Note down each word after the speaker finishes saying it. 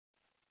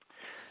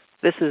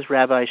This is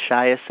Rabbi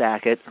Shaya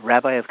Sackett,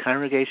 Rabbi of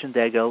Congregation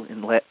Degel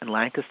in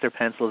Lancaster,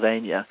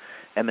 Pennsylvania,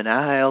 and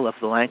Menahel of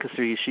the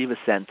Lancaster Yeshiva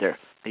Center,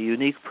 a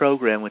unique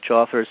program which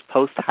offers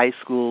post-high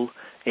school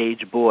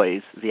age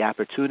boys the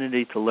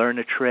opportunity to learn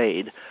a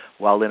trade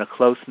while in a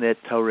close-knit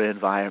Torah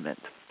environment.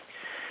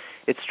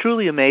 It's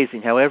truly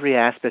amazing how every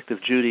aspect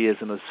of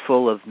Judaism is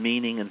full of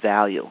meaning and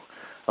value.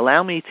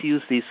 Allow me to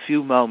use these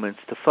few moments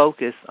to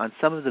focus on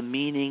some of the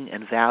meaning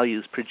and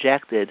values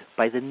projected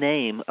by the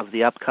name of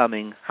the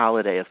upcoming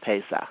holiday of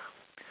Pesach.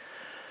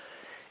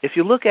 If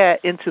you look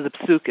into the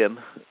Psukim,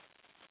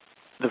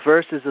 the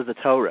verses of the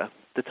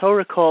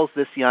Torah calls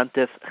this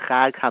Yontif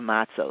Chag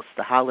HaMatzos,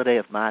 the holiday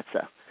of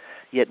matzah.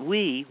 Yet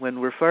we, when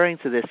referring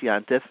to this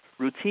Yontif,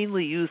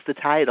 routinely use the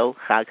title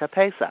Chag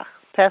HaPesach,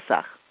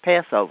 Pesach,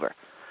 Passover.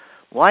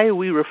 Why are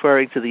we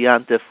referring to the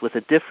Yontif with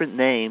a different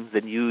name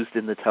than used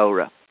in the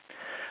Torah?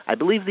 I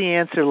believe the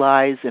answer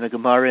lies in a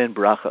Gemara in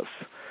Brachos.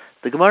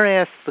 The Gemara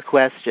asks the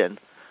question,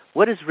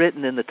 what is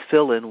written in the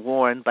tefillin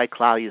worn by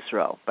Klal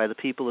Yisrael, by the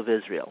people of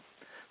Israel?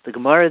 The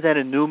Gemara then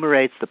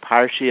enumerates the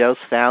parshios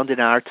found in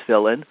our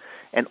tefillin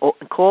and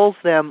calls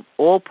them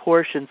all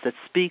portions that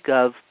speak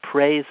of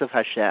praise of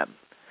Hashem.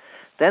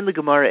 Then the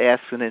Gemara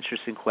asks an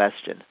interesting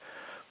question.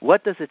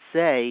 What does it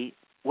say,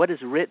 what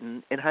is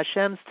written in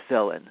Hashem's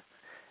tefillin?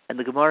 And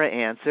the Gemara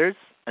answers,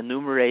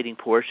 enumerating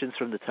portions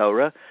from the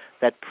Torah,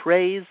 that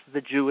praise the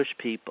Jewish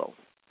people.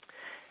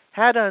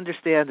 How to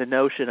understand the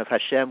notion of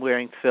Hashem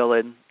wearing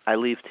tefillin, I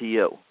leave to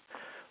you.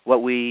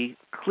 What we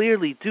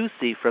clearly do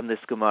see from this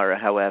Gemara,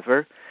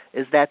 however,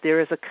 is that there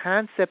is a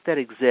concept that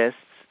exists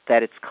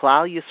that it's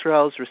Klal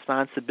Yisrael's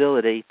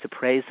responsibility to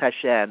praise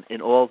Hashem in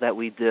all that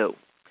we do.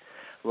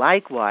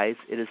 Likewise,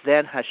 it is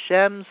then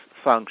Hashem's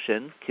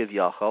function,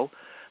 Kivyachol,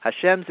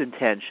 Hashem's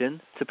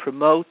intention to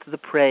promote the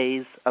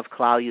praise of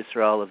Klal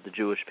Yisrael, of the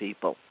Jewish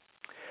people.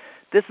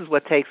 This is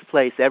what takes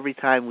place every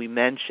time we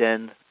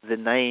mention the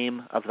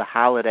name of the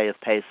holiday of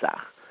Pesach.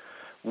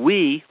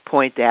 We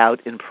point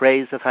out in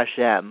praise of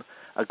Hashem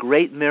a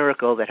great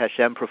miracle that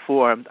Hashem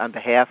performed on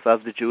behalf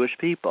of the Jewish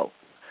people.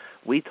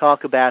 We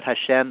talk about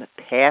Hashem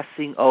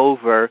passing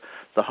over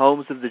the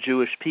homes of the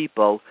Jewish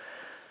people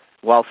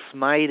while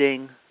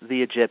smiting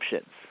the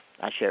Egyptians.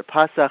 Asher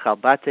Pasach al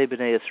Batei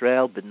B'nei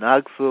Yisrael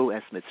b'nagfu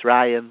es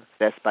Mitzrayim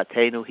ves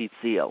batenu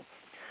hitzio.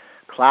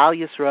 Klal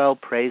Yisrael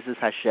praises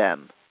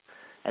Hashem.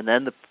 And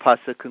then the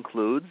pasuk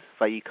concludes,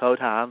 Vayikod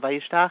ha'am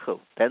vayishtachu.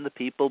 Then the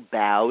people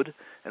bowed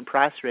and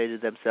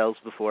prostrated themselves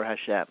before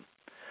Hashem.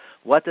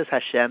 What does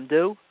Hashem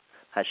do?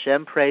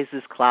 Hashem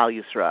praises Klal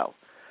Yisrael.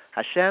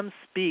 Hashem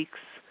speaks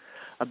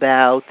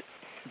about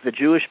the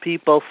Jewish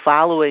people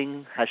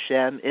following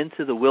Hashem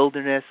into the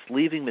wilderness,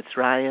 leaving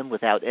Mitzrayim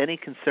without any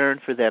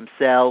concern for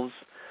themselves.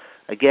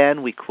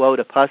 Again, we quote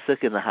a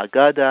pasuk in the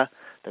Haggadah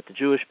that the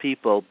Jewish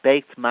people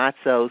baked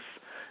matzos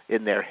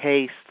in their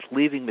haste,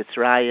 leaving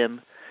Mitzrayim.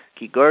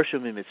 Ki gorshu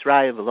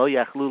miMitzrayim v'lo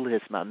yachlu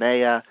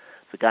lehismameya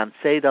v'gam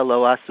tzeda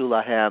lo asu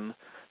lahem.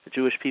 The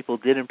Jewish people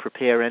didn't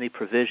prepare any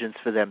provisions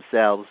for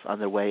themselves on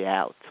their way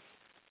out.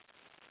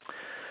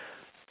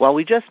 While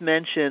we just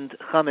mentioned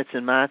chametz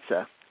and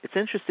matzah, it's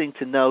interesting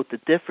to note the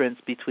difference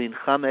between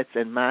chametz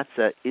and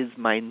matzah is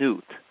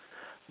minute.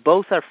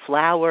 Both are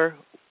flour,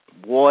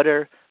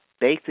 water,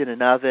 baked in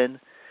an oven.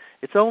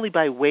 It's only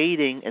by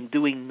waiting and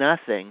doing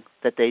nothing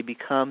that they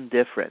become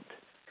different.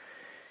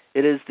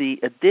 It is the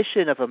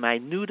addition of a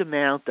minute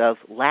amount of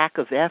lack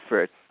of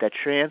effort that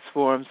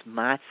transforms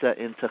matzah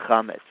into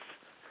chametz.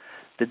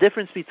 The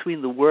difference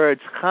between the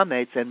words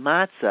chametz and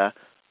matzah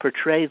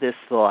portray this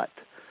thought.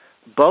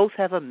 Both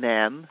have a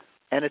mem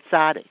and a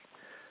tzadi.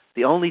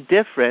 The only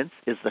difference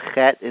is the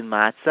chet in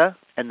matzah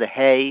and the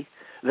hay,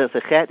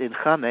 the chet in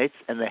chametz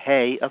and the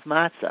hay of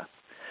matzah.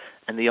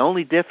 And the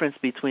only difference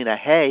between a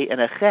hay and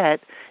a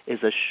chet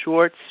is a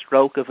short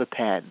stroke of a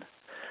pen.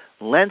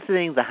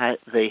 Lengthening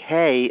the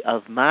hay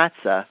of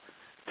matzah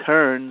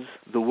turns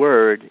the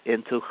word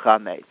into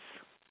chametz.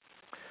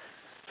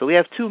 So we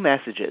have two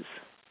messages,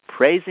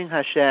 praising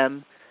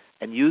Hashem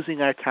and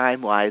using our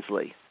time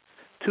wisely.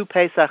 Two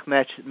Pesach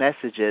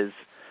messages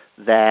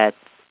that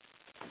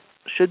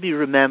should be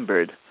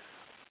remembered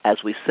as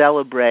we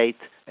celebrate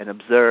and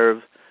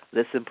observe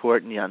this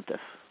important Yontif.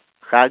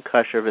 Chag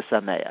Kosher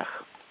V'Sameach.